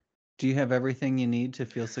Do you have everything you need to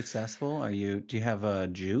feel successful? Do you have a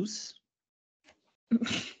juice?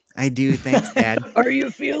 I do. Thanks, Dad. Are you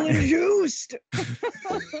feeling juiced?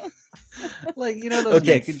 Like, you know, those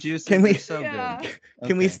Okay, naked juices, can we- they're so Yeah. good.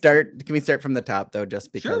 Can we Okay. start? Can we start from the top though?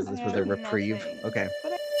 Just because Sure. this I was a have reprieve. nothing. Okay.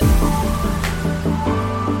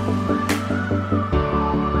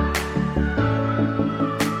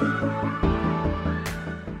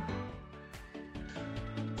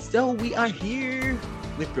 So we are here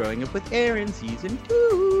with Growing Up with Aaron season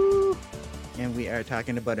 2. And we are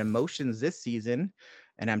talking about emotions this season.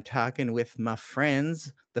 And I'm talking with my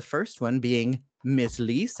friends. The first one being Miss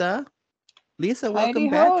Lisa. Lisa, welcome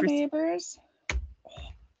back. Howdy-ho, neighbors.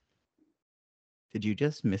 Did you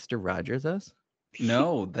just Mr. Rogers us?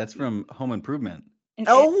 No, that's from Home Improvement.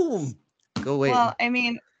 Oh, go away. Well, I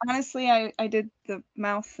mean, honestly, I did the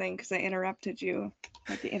mouth thing because I interrupted you,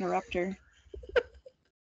 like the interrupter.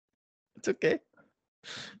 It's okay.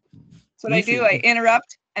 That's what I do. I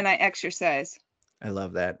interrupt and I exercise. I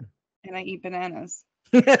love that. And I eat bananas.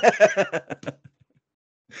 That's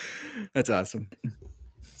awesome.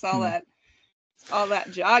 It's all that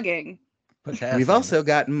jogging. Potassium. We've also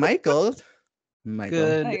got Michael.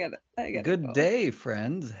 Good. I gotta Good go. day,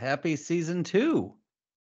 friends. Happy season 2.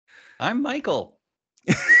 I'm Michael.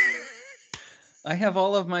 I have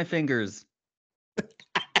all of my fingers.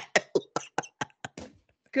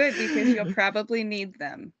 Good, because you'll probably need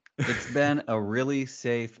them. It's been a really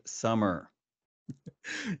safe summer.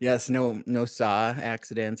 Yes, no saw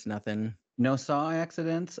accidents, nothing. No saw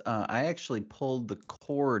accidents. I actually pulled the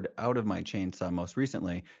cord out of my chainsaw most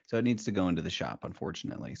recently, so it needs to go into the shop,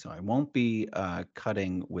 unfortunately. So I won't be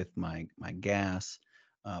cutting with my gas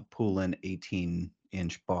Poulin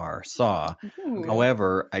 18-inch bar saw. Ooh.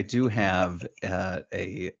 However, I do have an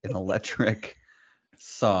electric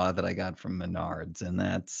saw that I got from Menards, and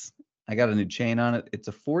I got a new chain on it. It's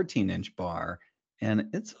a 14-inch bar, and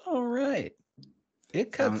it's all right.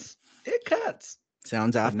 It cuts.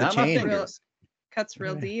 Sounds off But the not my chain. fingers. Cuts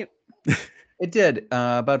real deep. It did.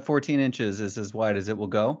 About 14 inches is as wide as it will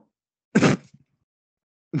go.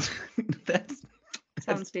 That's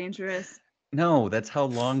Sounds dangerous. no, that's how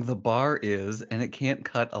long the bar is, and it can't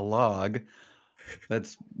cut a log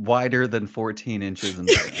that's wider than 14 inches in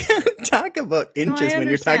breadth. Talk about inches I when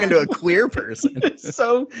you're talking to a understand. queer person. It's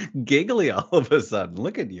so giggly all of a sudden.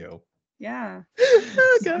 Look at you. Yeah.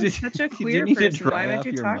 Oh, God. Such a Do queer you need to person. Why dry would off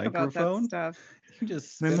you your talk about that microphone? stuff? You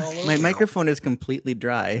just spit all over My it. microphone is completely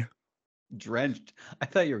dry. Drenched. I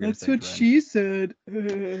thought you were going to say drenched. said.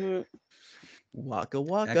 Waka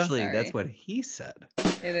waka. Actually, Sorry. that's what he said.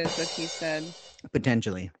 It is what he said.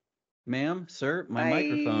 Potentially. Ma'am, sir, my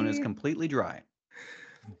microphone is Bye. completely dry.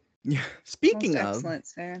 Yeah. Speaking Most of, excellent,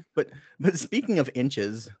 sir. but speaking of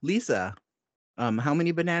inches, Lisa, how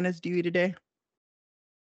many bananas do you eat a day?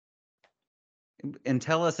 And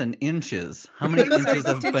tell us in inches. How many inches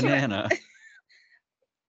of banana?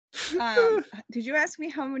 Did you ask me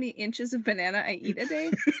how many inches of banana I eat a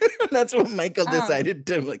day? That's what Michael decided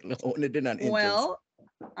to hone it in on inches. Well,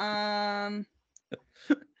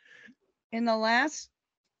 in the last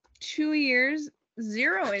 2 years,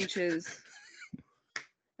 0 inches.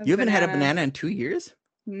 of You haven't had a banana in 2 years?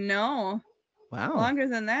 No, Wow. longer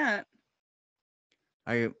than that.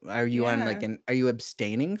 Are you on Yeah. are you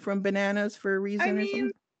abstaining from bananas for a reason or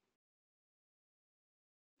something?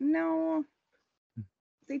 No.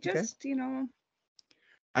 They just,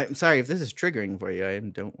 I'm sorry if this is triggering for you. I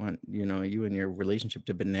don't want, you and your relationship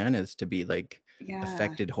to bananas to be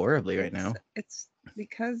affected horribly right now. It's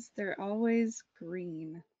because they're always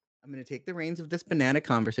green. I'm going to take the reins of this banana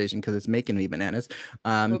conversation because it's making me bananas.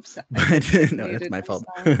 Oops. But no, that's my fault.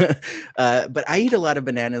 But I eat a lot of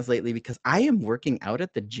bananas lately because I am working out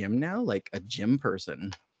at the gym now, like a gym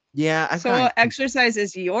person. Yeah. So exercise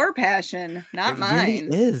is your passion, not mine.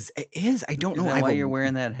 Really is. It is. I don't know. Is that why you're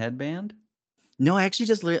wearing that headband? No, I actually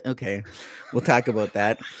just okay. We'll talk about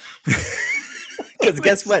that. Because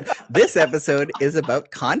guess what? This episode is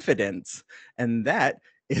about confidence. And that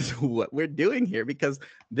is what we're doing here because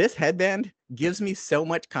this headband gives me so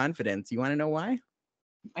much confidence. You want to know why?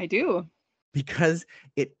 I do. Because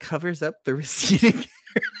it covers up the receding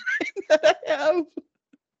hair that I have.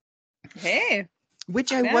 Hey.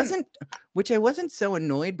 Which I wasn't so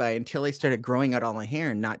annoyed by until I started growing out all my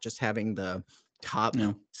hair and not just having the top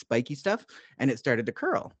spiky stuff, and it started to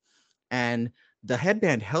curl. And the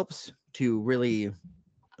headband helps to really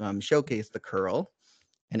showcase the curl,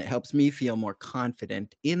 and it helps me feel more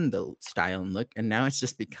confident in the style and look. And now it's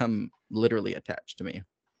just become literally attached to me.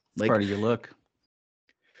 It's part of your look.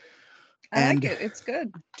 I like it. It's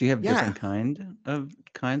good. Do you have different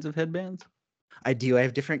kinds of headbands? I do. I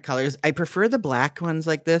have different colors. I prefer the black ones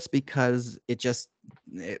like this because it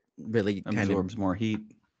really kind of absorbs more heat.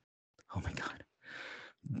 Oh my God.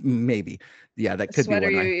 Maybe. Yeah, that The could be one.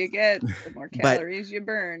 sweater you get, the more But- calories you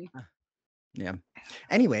burn. Yeah.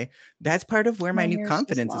 Anyway, that's part of where my My new hair's just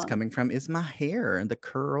confidence is long. coming from is my hair and the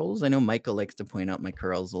curls. I know Michael likes to point out my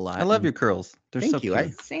curls a lot. I love and your curls. They're Thank so you.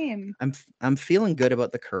 cute. Same. I'm feeling good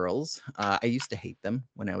about the curls. I used to hate them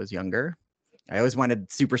when I was younger. I always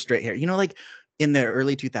wanted super straight hair. You know, like in the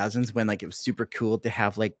early 2000s when like it was super cool to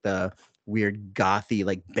have like the weird gothy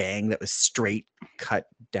like bang that was straight cut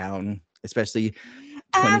down, especially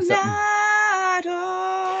 20 I'm something. not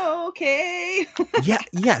okay. Yeah,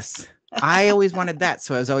 yes. I always wanted that.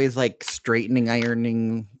 So I was always like straightening,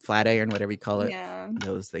 ironing, flat iron, whatever you call it, Yeah,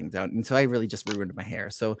 those things out. And so I really just ruined my hair.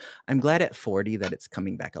 So I'm glad at 40 that it's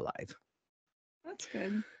coming back alive. that's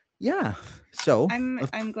good. Yeah. So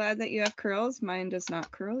I'm glad that you have curls. Mine does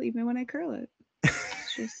not curl even when I curl it.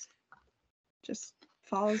 It's just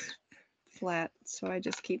falls flat. So I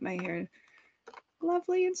just keep my hair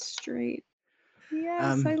lovely and straight.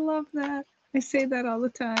 Yes, I love that. I say that all the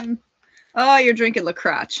time. Oh, you're drinking La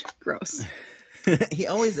Croche. Gross.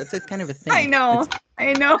 that's kind of a thing. I know.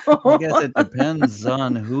 I know. I guess it depends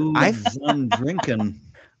on who's drinking.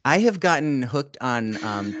 I have gotten hooked on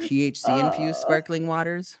THC infused sparkling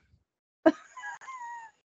waters.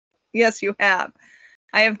 Yes, you have.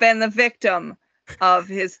 I have been the victim of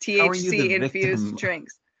his How are you the THC infused victim?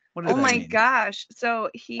 drinks. What does Oh that my mean? gosh. So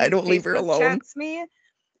he I don't leave her Facebook alone. chats me,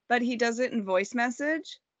 but he does it in voice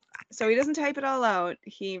message. So he doesn't type it all out.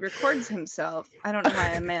 He records himself. I don't know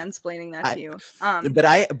why I'm mansplaining that to you. But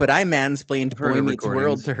I mansplained heard Boy of Meets World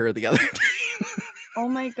recordings. to her the other day. Oh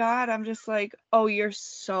my God. I'm just like, oh, you're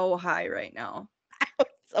so high right now.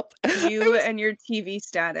 You and your TV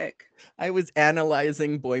static. I was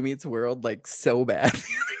analyzing Boy Meets World like so bad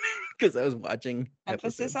because I was watching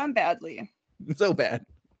Emphasis episodes. on badly. So bad.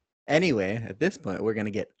 Anyway, at this point, we're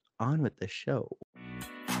gonna get on with the show.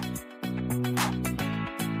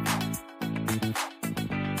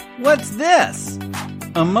 What's this?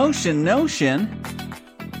 Emotion Notion?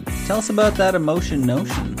 Tell us about that emotion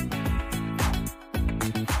notion.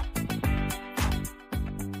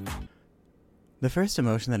 The first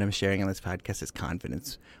emotion that I'm sharing on this podcast is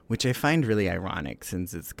confidence, which I find really ironic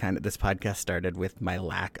since it's kind of this podcast started with my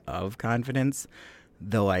lack of confidence.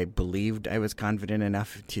 Though I believed I was confident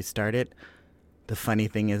enough to start it, the funny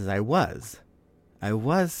thing is I was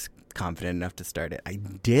confident enough to start it. I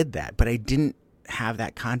did that, but I didn't have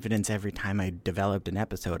that confidence every time I developed an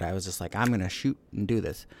episode. I was just like, I'm going to shoot and do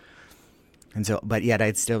this. And so, but yet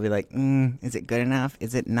I'd still be like, is it good enough?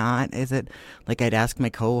 Is it not? Is it like I'd ask my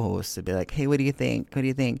co-hosts to be like, hey, what do you think? What do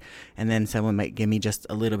you think? And then someone might give me just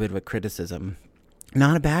a little bit of a criticism.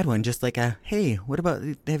 Not a bad one, just like a, hey, what about,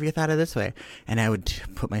 have you thought of this way? And I would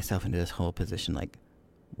put myself into this whole position like,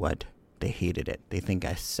 what? They hated it. They think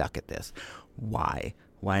I suck at this. Why?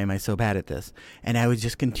 Why am I so bad at this? And I would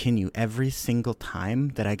just continue every single time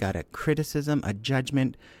that I got a criticism, a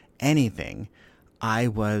judgment, anything. I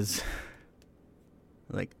was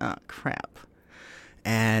like, oh, crap.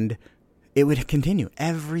 And it would continue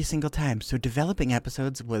every single time. So developing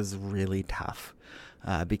episodes was really tough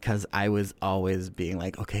because I was always being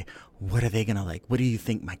like, okay, what are they going to like? What do you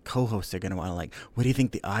think my co-hosts are going to want to like? What do you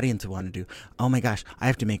think the audience will want to do? Oh my gosh, I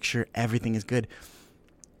have to make sure everything is good.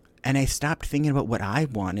 And I stopped thinking about what I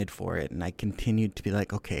wanted for it. And I continued to be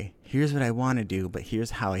like, okay, here's what I want to do, but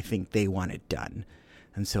here's how I think they want it done.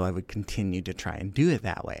 And so I would continue to try and do it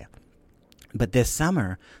that way. But this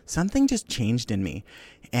summer, something just changed in me,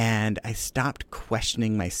 and I stopped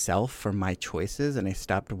questioning myself for my choices, and I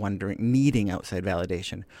stopped needing outside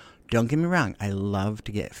validation. Don't get me wrong, I love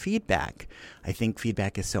to get feedback. I think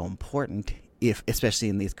feedback is so important, especially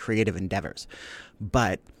in these creative endeavors.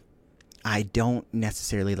 But I don't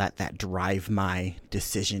necessarily let that drive my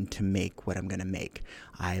decision to make what I'm going to make.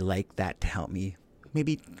 I like that to help me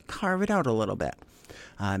maybe carve it out a little bit,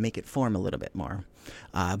 make it form a little bit more.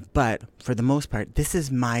 But for the most part, this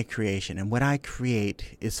is my creation, and what I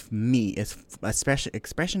create is me, is a special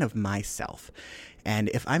expression of myself. And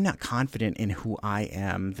if I'm not confident in who I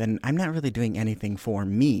am, then I'm not really doing anything for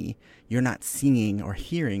me. You're not seeing or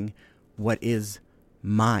hearing what is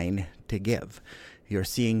mine to give. You're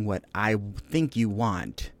seeing what I think you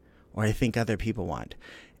want, or I think other people want.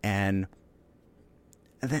 And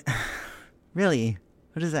that, really,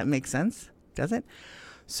 does that make sense? Does it?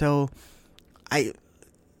 So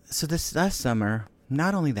this last summer,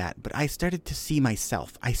 not only that, but I started to see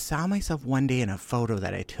myself. I saw myself one day in a photo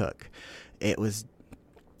that I took. It was,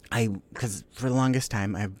 because for the longest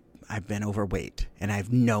time, I've been overweight, and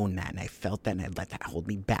I've known that, and I felt that, and I let that hold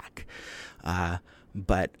me back.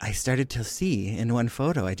 But I started to see in one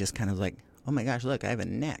photo, I just kind of like, oh my gosh, look, I have a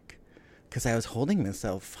neck, because I was holding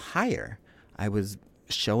myself higher. I was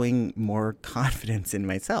showing more confidence in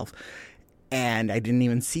myself, and I didn't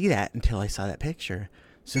even see that until I saw that picture.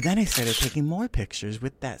 So then I started taking more pictures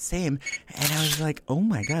with that same, and I was like, oh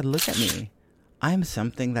my God, look at me. I'm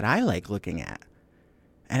something that I like looking at.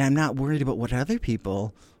 And I'm not worried about what other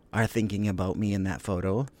people are thinking about me in that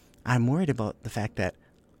photo. I'm worried about the fact that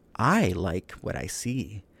I like what I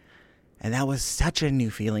see. And that was such a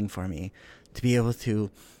new feeling for me, to be able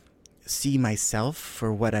to see myself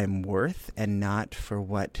for what I'm worth and not for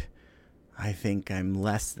what I think I'm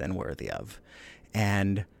less than worthy of.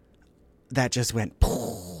 And that just went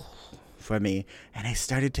for me. And I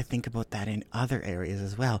started to think about that in other areas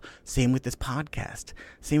as well. Same with this podcast.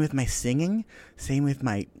 Same with my singing. Same with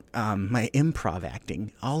my my improv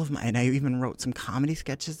acting. And I even wrote some comedy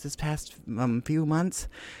sketches this past few months.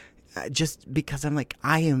 Just because I'm like,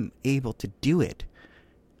 I am able to do it.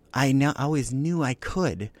 I always knew I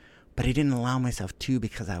could, but I didn't allow myself to,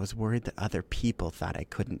 because I was worried that other people thought I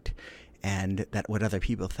couldn't, and that what other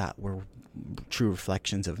people thought were true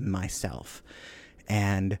reflections of myself.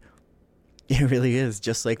 And it really is,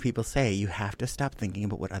 just like people say, you have to stop thinking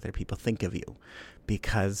about what other people think of you,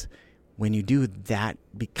 because when you do, that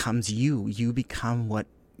becomes you. You become what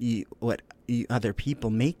other people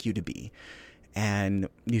make you to be, and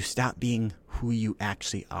you stop being who you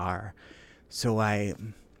actually are. So I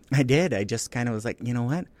just kind of was like, you know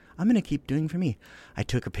what? I'm going to keep doing for me. I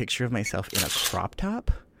took a picture of myself in a crop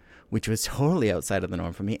top, which was totally outside of the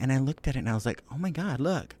norm for me. And I looked at it and I was like, oh my God,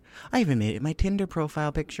 look, I even made it my Tinder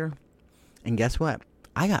profile picture. And guess what?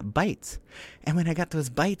 I got bites. And when I got those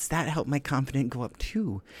bites, that helped my confidence go up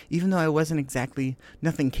too. Even though I wasn't exactly,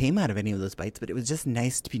 nothing came out of any of those bites, but it was just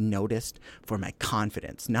nice to be noticed for my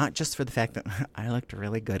confidence. Not just for the fact that I looked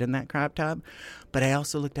really good in that crop top, but I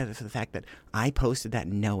also looked at it for the fact that I posted that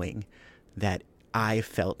knowing that I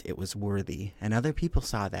felt it was worthy, and other people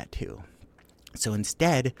saw that too. So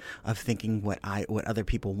instead of thinking what other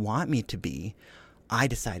people want me to be, I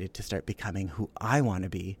decided to start becoming who I want to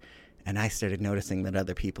be, and I started noticing that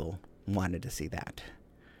other people wanted to see that.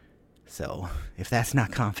 So if that's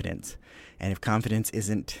not confidence, and if confidence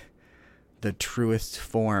isn't the truest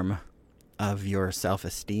form of your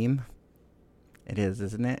self-esteem, it is,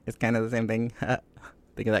 isn't it? It's kind of the same thing.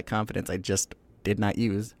 Think of that confidence I just did not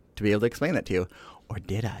use to be able to explain that to you. Or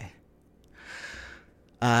did I?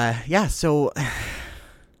 So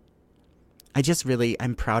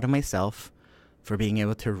I'm proud of myself for being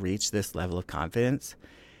able to reach this level of confidence.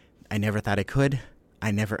 I never thought I could.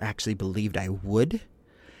 I never actually believed I would.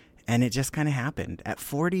 And it just kind of happened. At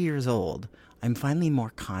 40 years old, I'm finally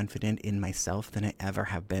more confident in myself than I ever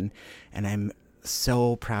have been. And I'm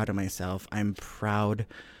so proud of myself. I'm proud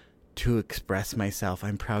to express myself.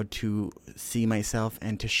 I'm proud to see myself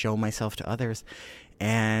and to show myself to others.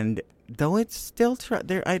 And though it's still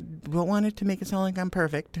there, I don't want it to make it sound like I'm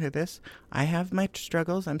perfect at this. I have my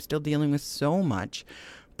struggles. I'm still dealing with so much.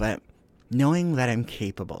 But knowing that I'm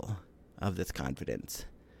capable of this confidence,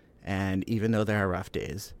 and even though there are rough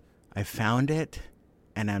days, I found it,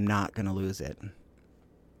 and I'm not going to lose it.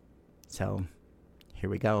 So here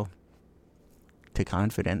we go to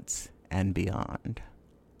confidence and beyond.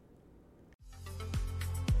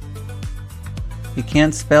 You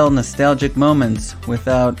can't spell nostalgic moments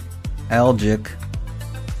without algic.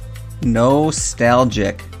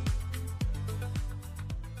 Nostalgic.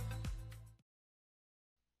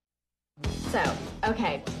 So,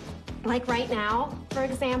 okay, like right now, for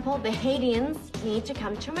example, the Haitians need to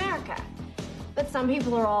come to America. But some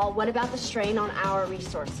people are all, what about the strain on our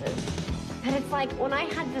resources? And it's like, when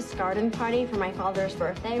I had this garden party for my father's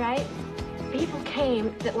birthday, right? People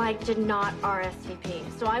came that, did not RSVP.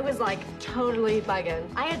 So I was, totally bugging.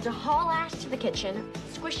 I had to haul ass to the kitchen,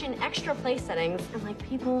 squish in extra place settings, and,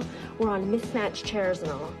 people were on mismatched chairs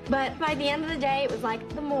and all. But by the end of the day, it was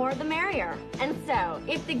the more, the merrier. And so,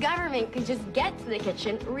 if the government could just get to the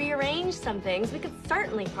kitchen, rearrange some things, we could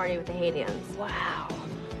certainly party with the Haitians. Wow.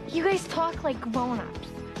 You guys talk like grown-ups.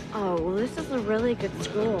 Oh, well, this is a really good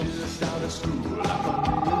school.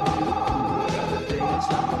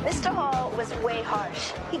 Mr. Hall was way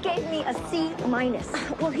harsh. He gave me a C-.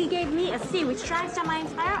 Well, he gave me a C, which drives down my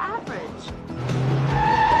entire average.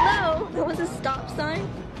 Hello? There was a stop sign?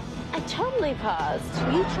 I totally paused.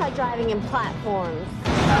 You try driving in platforms.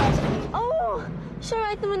 Oh, should I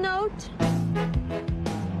write them a note?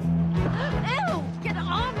 Ew! Get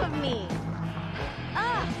off of me!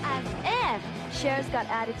 Ugh, as if. Cher's got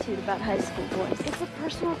attitude about high school boys. It's a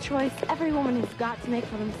personal choice every woman has got to make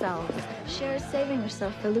for themselves. Cher's saving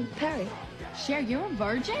herself for Luke Perry. Cher, you're a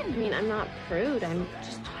virgin? I mean, I'm not prude. I'm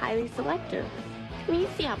just highly selective. I mean, you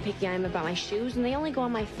see how picky I am about my shoes, and they only go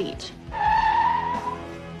on my feet.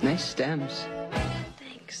 Nice stems.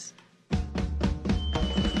 Thanks.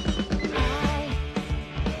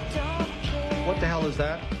 What the hell is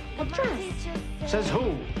that? A dress. Says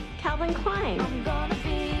who? Calvin Klein.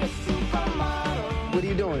 What are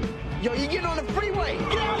you doing? Yo, you're getting on the freeway!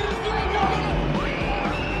 Get out of the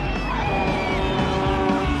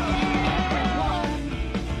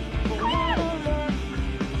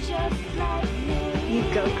You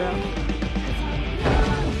go, girl.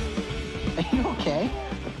 Are you okay?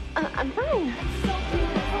 I'm fine.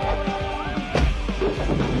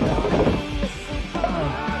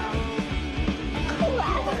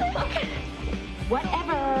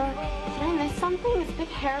 Whatever. Did I miss something? This big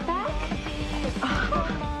hair back?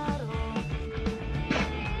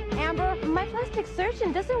 Amber, my plastic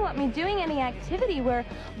surgeon doesn't want me doing any activity where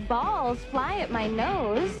balls fly at my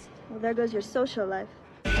nose. Well, there goes your social life.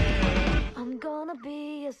 I'm gonna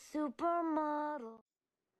be a supermodel.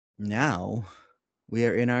 Now we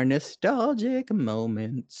are in our nostalgic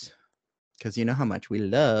moments. Because you know how much we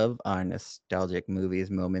love our nostalgic movies,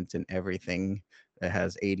 moments, and everything that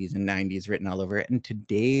has 80s and 90s written all over it. And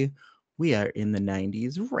today we are in the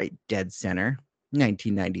 90s, right dead center,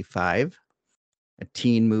 1995. A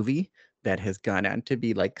teen movie that has gone on to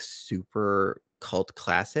be like super cult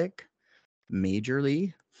classic,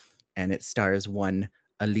 majorly. And it stars one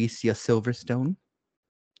Alicia Silverstone.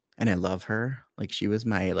 And I love her. Like, she was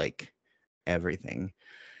my like everything.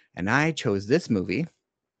 And I chose this movie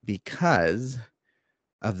because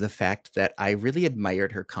of the fact that I really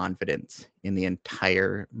admired her confidence in the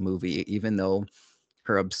entire movie, even though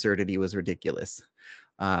her absurdity was ridiculous.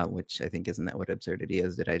 Which I think, isn't that what absurdity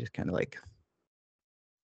is? Did I just kind of like,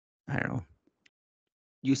 I don't know.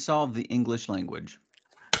 You solved the English language.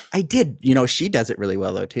 I did. You know, she does it really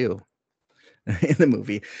well though too in the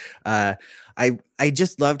movie. I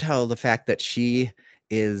just loved how the fact that she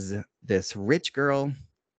is this rich girl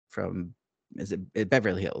from, is it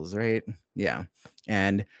Beverly Hills, right? Yeah.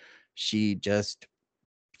 And she just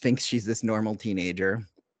thinks she's this normal teenager,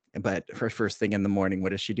 but her first thing in the morning,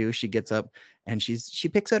 what does she do? She gets up and she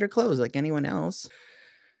picks out her clothes like anyone else.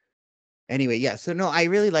 Anyway, yeah. So no, I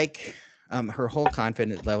really like her whole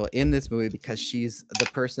confidence level in this movie because she's the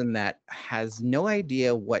person that has no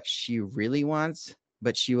idea what she really wants,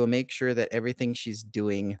 but she will make sure that everything she's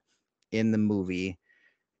doing in the movie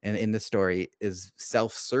and in the story is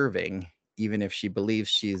self-serving, even if she believes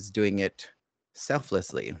she's doing it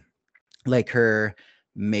selflessly. Like her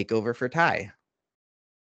makeover for Ty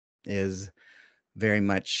is very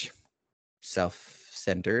much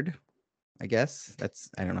self-centered, I guess.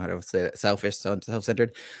 I don't know how to say it. Selfish,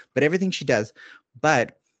 self-centered, but everything she does.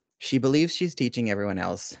 But she believes she's teaching everyone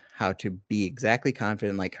else how to be exactly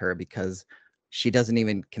confident like her because she doesn't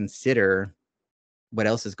even consider what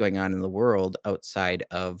else is going on in the world outside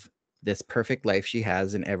of this perfect life she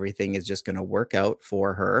has, and everything is just going to work out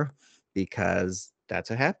for her because that's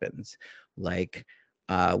what happens. Like,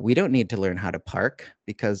 we don't need to learn how to park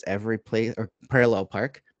because every place, or parallel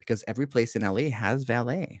park, because every place in LA has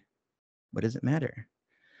valet. What does it matter?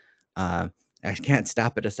 I can't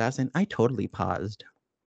stop at a stop sign. I totally paused.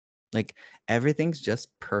 Like, everything's just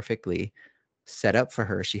perfectly set up for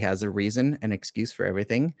her. She has a reason, an excuse for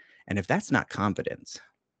everything. And if that's not confidence,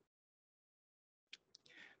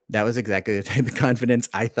 that was exactly the type of confidence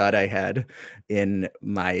I thought I had in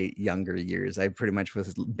my younger years. I pretty much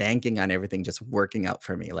was banking on everything just working out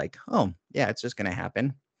for me. Like, oh, yeah, it's just going to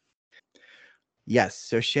happen. Yes.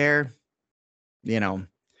 So Cher, you know,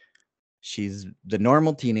 she's the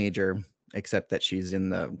normal teenager, except that she's in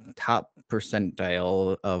the top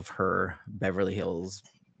percentile of her Beverly Hills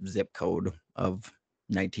zip code of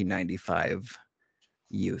 1995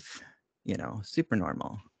 youth, you know, super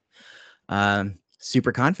normal.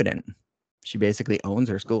 Super confident. She basically owns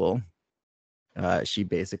her school. She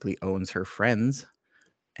basically owns her friends,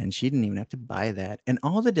 and she didn't even have to buy that. And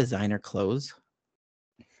all the designer clothes.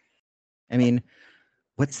 I mean,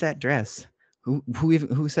 what's that dress?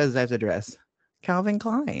 Who says that's a dress? Calvin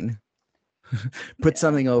Klein. Put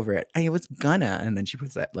something over it. I was gonna, and then she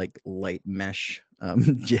puts that like light mesh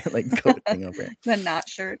like coat thing over it. The knot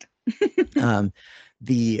shirt. I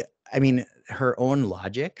mean, her own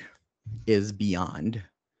logic is beyond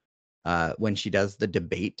when she does the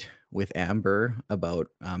debate with Amber about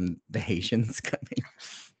the Haitians coming.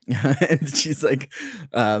 And she's like,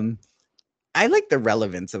 I like the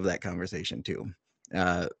relevance of that conversation too.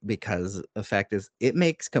 because the fact is, it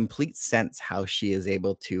makes complete sense how she is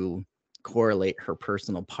able to correlate her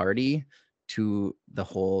personal party to the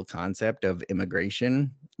whole concept of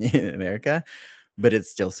immigration in America, but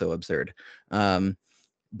it's still so absurd.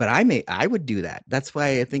 But I would do that. That's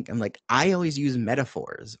why I think I'm like, I always use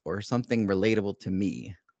metaphors or something relatable to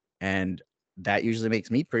me, and that usually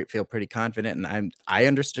makes me feel pretty confident. And I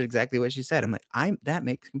understood exactly what she said. I'm like, that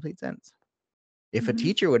makes complete sense. If a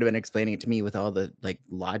teacher would have been explaining it to me with all the like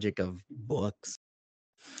logic of books.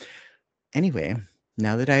 Anyway,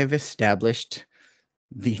 now that I have established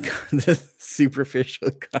the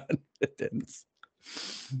superficial confidence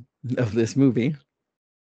of this movie,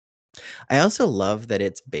 I also love that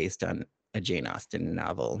it's based on a Jane Austen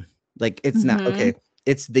novel. Like it's not okay.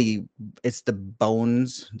 It's the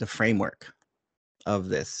bones, the framework of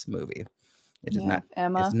this movie. It is not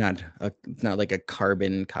Emma. It's not like a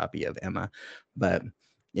carbon copy of Emma, but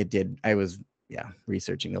it did. I was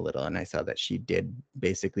researching a little, and I saw that she did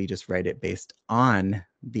basically just write it based on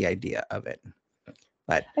the idea of it.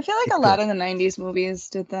 But I feel like a lot of the 90s movies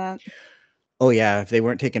did that. Oh yeah, if they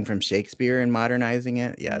weren't taken from Shakespeare and modernizing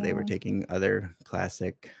it, they were taking other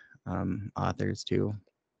classic authors too.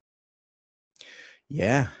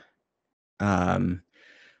 Yeah. So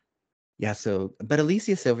but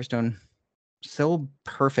Alicia Silverstone, so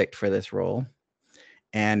perfect for this role.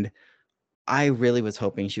 And I really was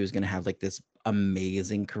hoping she was going to have like this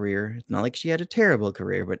amazing career. It's not like she had a terrible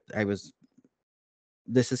career, but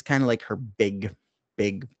this is kind of like her big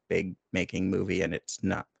making movie, and it's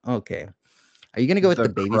not. Okay. Are you going to go with the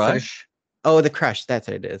babysitter? Crush? Oh, The Crush. That's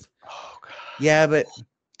what it is. Oh, God. Yeah, but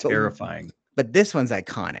terrifying. But this one's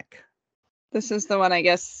iconic. This is the one I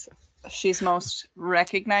guess she's most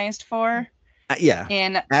recognized for.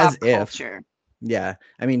 In as pop culture. Yeah,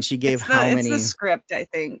 I mean, she gave It's the script, I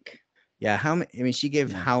think. Yeah, she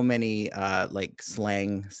gave how many like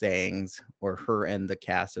slang sayings, or her and the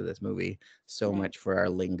cast of this movie, so much for our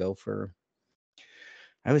lingo.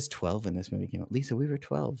 I was 12 when this movie came out. Lisa, we were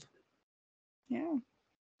 12. Yeah,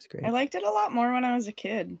 it's great. I liked it a lot more when I was a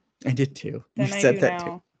kid. I did too. Than you I said do that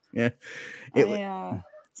now. Too. Yeah.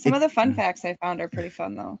 Some of the fun facts I found are pretty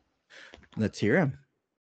fun though. Let's hear them.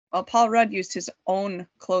 Well, Paul Rudd used his own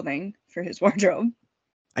clothing for his wardrobe.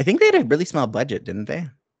 I think they had a really small budget, didn't they?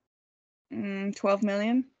 12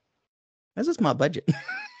 million. That's a small budget.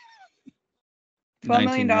 $12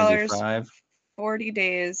 million, 40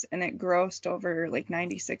 days, and it grossed over like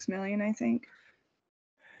 96 million, I think.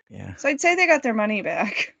 Yeah. So I'd say they got their money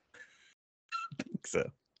back. I think so.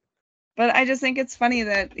 But I just think it's funny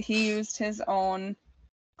that he used his own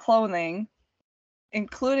clothing,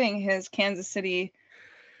 including his Kansas City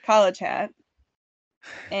college hat,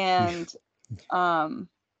 and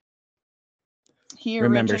he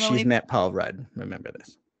remember originally... she's met Paul Rudd. Remember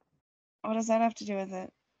this. What does that have to do with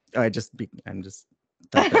it? Oh, I'm just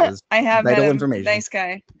thought that was I have vital met him. information. Nice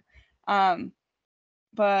guy.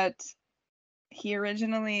 But he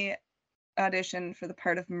originally auditioned for the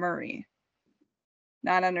part of Murray,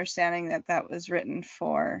 not understanding that was written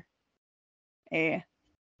for a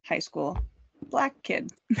high school black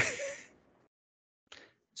kid.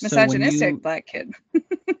 Misogynistic black kid.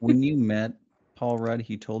 When you met Paul Rudd,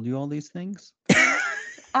 he told you all these things?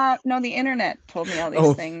 No, the internet told me all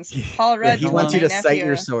these things. Paul Rudd. He wants you to cite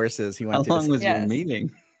your sources. How long was your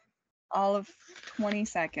meeting? All of 20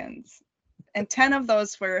 seconds. And 10 of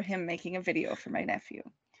those were him making a video for my nephew,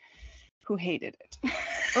 who hated it.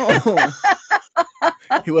 Oh.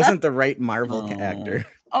 He wasn't the right Marvel actor.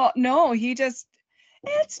 Oh, no, it's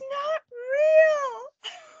not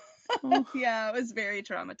real. Yeah, it was very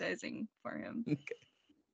traumatizing for him. Okay.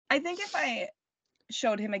 I think if I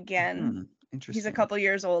showed him again, he's a couple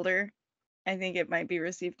years older, I think it might be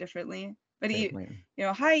received differently. But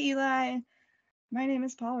hi Eli, my name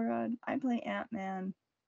is Paul Rudd. I play Ant-Man.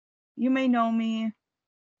 You may know me,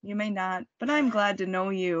 you may not, but I'm glad to know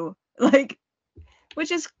you. Like,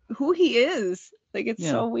 which is who he is. Like, it's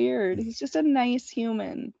so weird. He's just a nice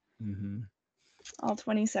human. Mm-hmm. All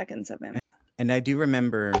 20 seconds of him. And I do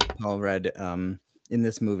remember Paul Rudd in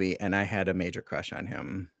this movie, and I had a major crush on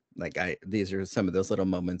him. Like, these are some of those little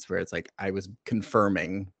moments where it's like I was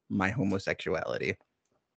confirming my homosexuality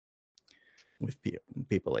with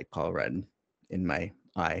people like Paul Rudd in my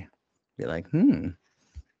eye. Be like,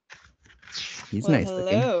 he's nice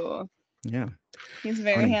looking. Yeah. He's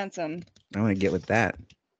very handsome. I want to get with that.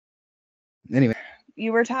 Anyway.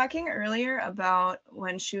 You were talking earlier about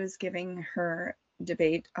when she was giving her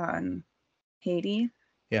debate on Haiti.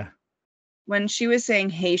 Yeah. When she was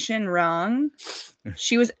saying Haitian wrong,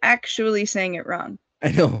 she was actually saying it wrong.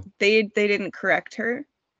 I know. They didn't correct her,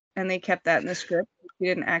 and they kept that in the script. she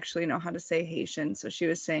didn't actually know how to say Haitian, so she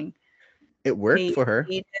was saying It worked for her.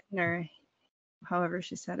 Haitian, or however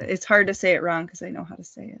she said it. It's hard to say it wrong because I know how to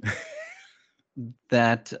say it.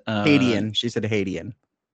 That Haitian. She said Haitian.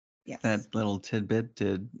 Yes. That little tidbit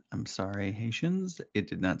did. I'm sorry, Haitians. It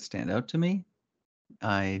did not stand out to me.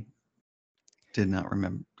 I did not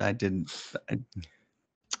remember. I didn't. I'm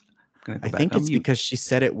gonna go I back think on it's mute. because she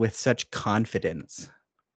said it with such confidence.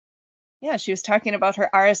 Yeah, she was talking about her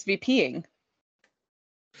RSVPing.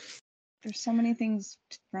 There's so many things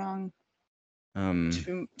wrong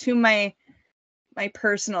to my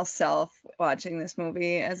personal self watching this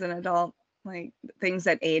movie as an adult, like things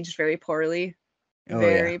that aged very poorly.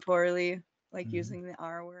 Very poorly, like using the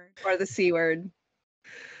R word or the C word.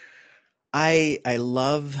 I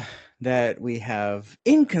love that we have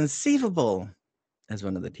Inconceivable as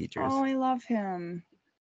one of the teachers. Oh, I love him.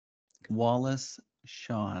 Wallace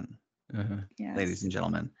Shawn, Yes. ladies and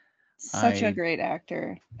gentlemen. Such a great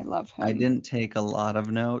actor. I love him. I didn't take a lot of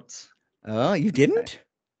notes. Oh, you didn't?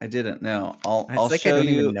 I didn't. No. I'll It's like show I don't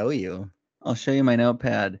you. even know you. I'll show you my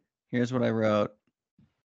notepad. Here's what I wrote.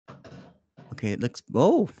 Okay, it looks.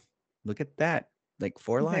 Oh, look at that! Like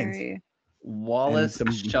 4 lines. Wallace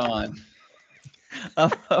Shawn.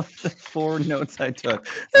 Of the 4 notes I took,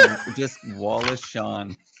 just Wallace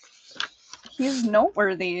Shawn. He's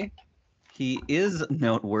noteworthy. He is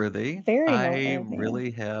noteworthy. Very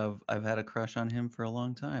noteworthy. I've had a crush on him for a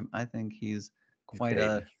long time. I think he's quite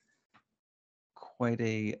a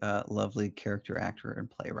lovely character actor and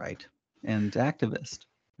playwright and activist.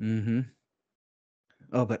 Mm-hmm.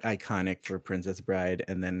 Oh, but iconic for Princess Bride,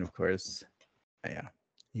 and then of course, yeah,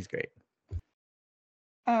 he's great.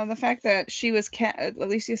 The fact that she was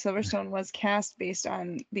Alicia Silverstone was cast based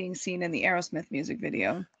on being seen in the Aerosmith music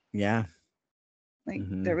video. Yeah. Like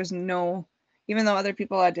there was no, even though other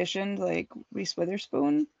people auditioned, like Reese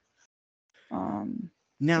Witherspoon.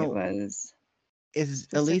 Now it was is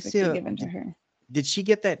Alicia given to her. Did she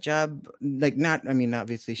get that job? Like, not, I mean,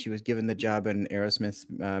 obviously she was given the job in Aerosmith's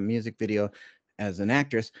music video as an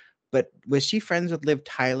actress, but was she friends with Liv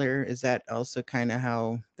Tyler? Is that also kind of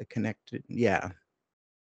how the connected? Yeah.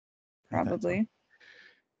 Probably.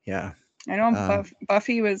 Yeah. I know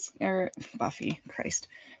Buffy was, or Buffy, Christ.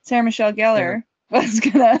 Sarah Michelle Gellar was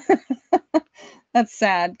gonna, that's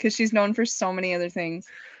sad because she's known for so many other things.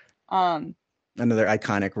 Another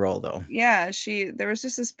iconic role though. Yeah, there was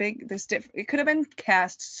just it could have been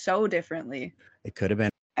cast so differently. It could have been.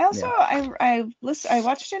 I also, I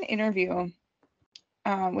watched an interview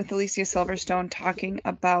with Alicia Silverstone talking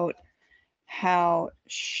about how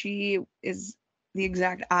she is the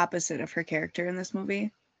exact opposite of her character in this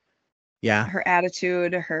movie. Yeah. Her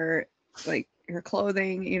attitude, her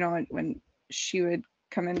clothing, when she would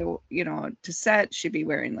come into, to set, she'd be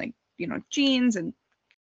wearing jeans and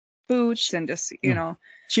boots and just,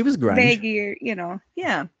 she was grunge. Baggy,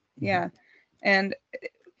 yeah. And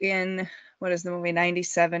in, what is the movie,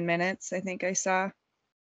 97 minutes, I think I saw,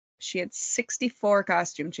 she had 64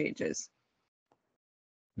 costume changes.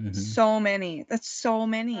 So many. That's so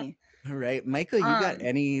many. All right, Michael, you got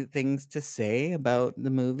any things to say about the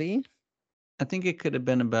movie? I think it could have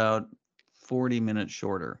been about 40 minutes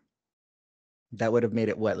shorter. That would have made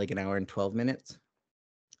it what, like an hour and 12 minutes?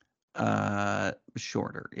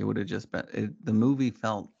 Shorter. It would have just been, the movie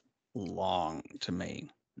felt long to me.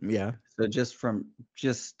 Yeah. So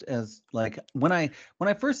just as like when I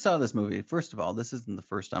first saw this movie, first of all, this isn't the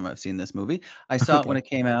first time I've seen this movie. I saw it when it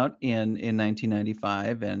came out in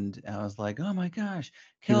 1995, and I was like, oh my gosh,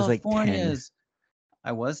 California's.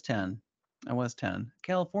 I was 10.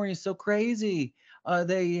 California's so crazy.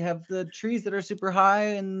 They have the trees that are super high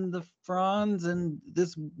and the fronds, and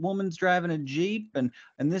this woman's driving a Jeep, and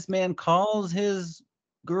this man calls his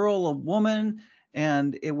girl a woman,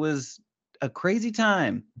 and it was a crazy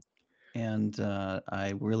time. And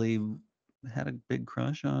I really had a big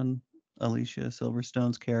crush on Alicia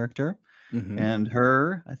Silverstone's character. And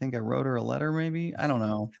her, I think I wrote her a letter, maybe. I don't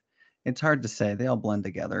know. It's hard to say. They all blend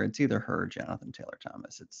together. It's either her or Jonathan Taylor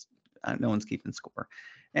Thomas. No one's keeping score.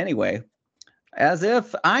 Anyway, as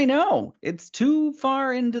if I know, it's too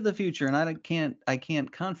far into the future, and I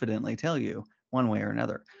can't confidently tell you one way or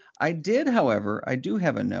another. I do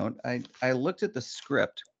have a note. I looked at the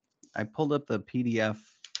script. I pulled up the PDF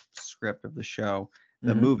script of the show,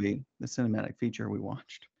 the movie, the cinematic feature we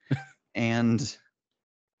watched, and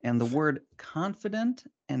the word confident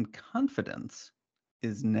and confidence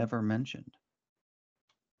is never mentioned.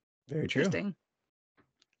 Very true. Interesting.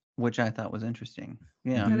 Which I thought was interesting.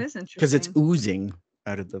 Yeah, that is interesting because it's oozing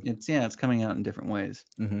out of the. It's coming out in different ways.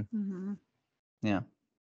 Yeah,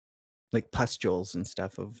 like pustules and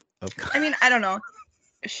stuff of. I mean, I don't know.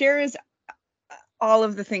 Cher is all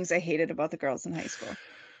of the things I hated about the girls in high school.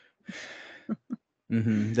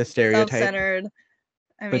 The stereotype. Self-centered.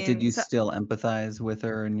 But did you still empathize with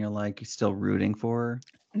her and you're like still rooting for her?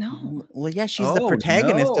 No. Well, yeah, she's the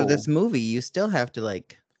protagonist of this movie. You still have to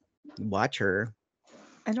like watch her.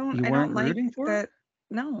 I don't like rooting for her? that.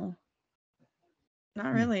 No.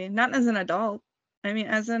 Not really. Not as an adult. I mean,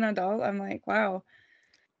 as an adult, I'm like, wow.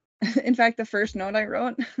 In fact, the first note I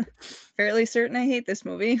wrote, fairly certain I hate this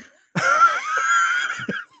movie.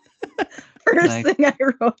 First thing I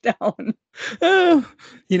wrote down. Oh,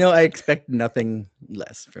 I expect nothing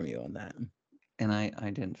less from you on that. And I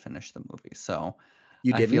didn't finish the movie, so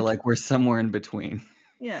you didn't? I feel like we're somewhere in between.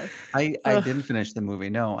 Yes. I didn't finish the movie.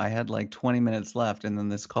 No, I had like 20 minutes left, and then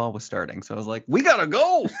this call was starting, so I was like, "We gotta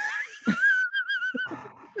go."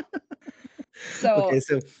 So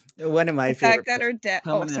one of my favorite. Fact that her dad.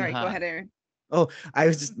 Oh, sorry. Go ahead, Aaron. Oh,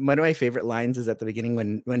 one of my favorite lines is at the beginning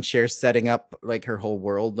when Cher's setting up like her whole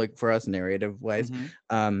world like for us narrative wise.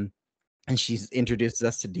 And she introduces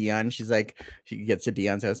us to Dion. She's like, she gets to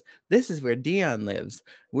Dion's house. This is where Dion lives.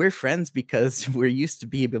 We're friends because we're used to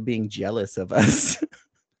people being jealous of us.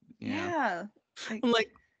 Yeah. I'm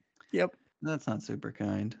like, yep. That's not super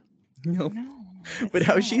kind. No. But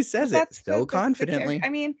how she says it so confidently. I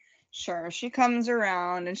mean, sure, she comes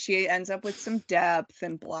around and she ends up with some depth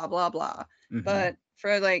and blah, blah, blah. But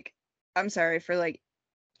for like, I'm sorry, for like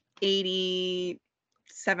 87%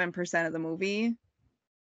 of the movie,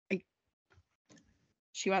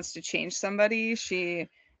 she wants to change somebody. She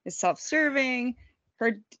is self-serving.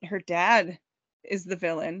 Her dad is the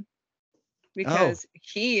villain because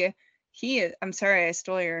he I'm sorry I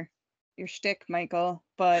stole your shtick, Michael,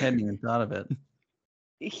 but I hadn't even thought of it.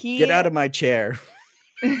 Get out of my chair.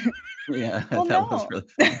 Yeah, well, that was really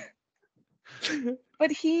funny.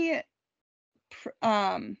 But he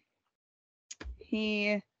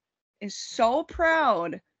is so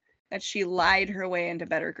proud that she lied her way into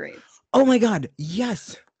better grades. Oh my God,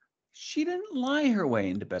 yes. She didn't lie her way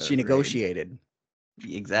into better grades. She negotiated.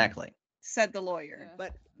 Exactly. Said the lawyer.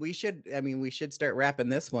 But we should start wrapping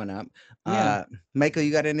this one up. Yeah. Michael,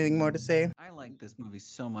 you got anything more to say? I liked this movie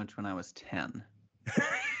so much when I was 10.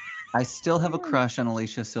 I still have a crush on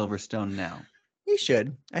Alicia Silverstone now. You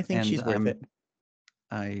should. I think she's worth it.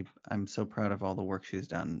 I'm so proud of all the work she's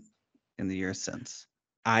done in the years since.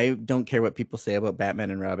 I don't care what people say about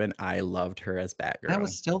Batman and Robin. I loved her as Batgirl. That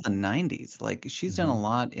was still the 90s. Like, she's done a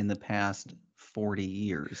lot in the past 40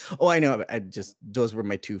 years. Oh, I know. Those were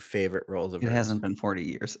my two favorite roles of hers. It hasn't been 40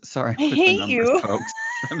 years. Sorry. I hate you, folks.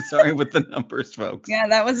 I'm sorry with the numbers, folks. Yeah,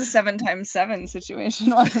 that was a 7x7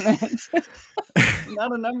 situation, wasn't it? I'm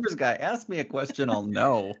not a numbers guy. Ask me a question, I'll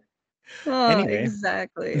know. Oh, anyway.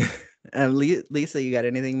 Exactly. Lisa, you got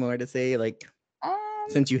anything more to say? Like,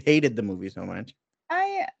 since you hated the movie so much.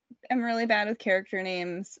 I am really bad with character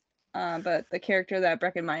names, but the character that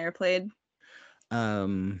Breckenmeyer played,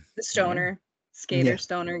 the stoner, skater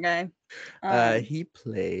stoner guy. He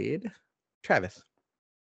played Travis.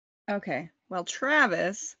 Okay, well,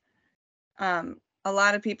 Travis, a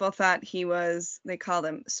lot of people thought they called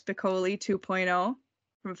him Spicoli 2.0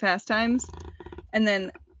 from Fast Times, and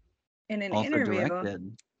then in an interview,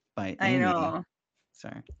 directed by Amy. I know.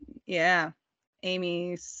 Sorry. Yeah.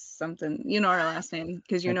 Amy something, you know her last name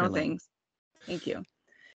because you know things. Thank you.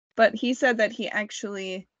 But he said that he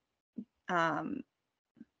actually,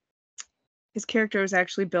 his character was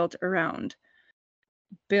actually built around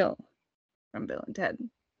Bill from Bill and Ted.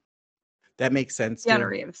 That makes sense. Keanu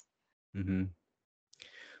Reeves.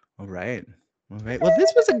 All right. Well,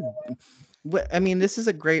 this is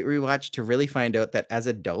a great rewatch to really find out that as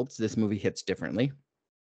adults, this movie hits differently.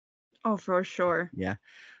 Oh, for sure. Yeah.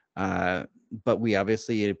 But we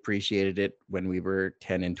obviously appreciated it when we were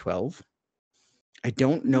 10 and 12. I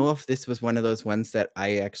don't know if this was one of those ones that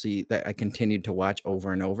I continued to watch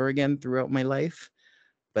over and over again throughout my life.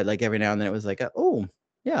 But like every now and then it was like, oh,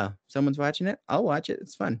 yeah, someone's watching it. I'll watch it.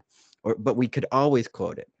 It's fun. But we could always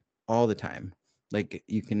quote it all the time. Like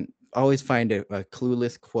you can always find a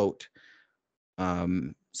Clueless quote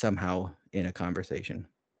somehow in a conversation.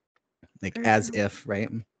 Like as if, right?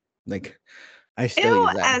 Like I still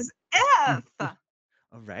use that. As if.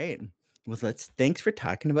 All right. Well, thanks for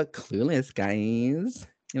talking about Clueless, guys.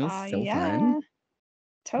 It was so fun.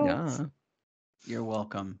 Totes. Yeah. You're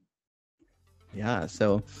welcome. Yeah,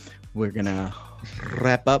 so we're gonna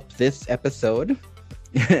wrap up this episode.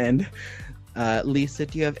 And Lisa,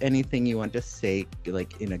 do you have anything you want to say,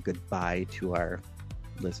 like in a goodbye to our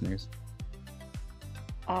listeners?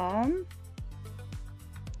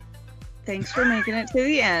 Thanks for making it to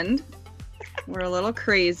the end. We're a little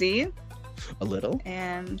crazy. A little?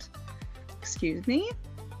 And excuse me,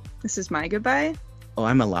 this is my goodbye. Oh,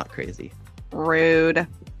 I'm a lot crazy. Rude.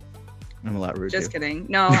 I'm a lot rude. Just too. kidding.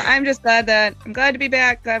 No, I'm just glad to be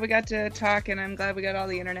back. Glad we got to talk, and I'm glad we got all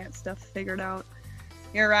the internet stuff figured out.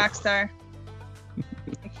 You're a rock star.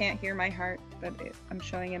 I can't hear my heart, but I'm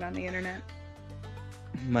showing it on the internet.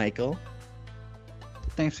 Michael.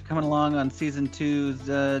 Thanks for coming along on season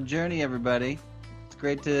 2's journey, everybody. It's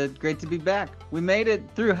great to be back. We made it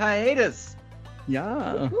through hiatus.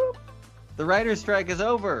 Yeah. The writer's strike is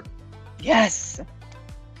over. Yes.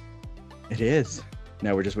 It is.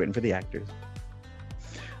 Now we're just waiting for the actors.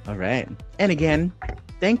 All right. And again,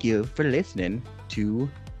 thank you for listening to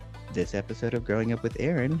this episode of Growing Up with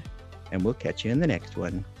Aaron, and we'll catch you in the next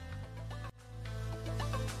one.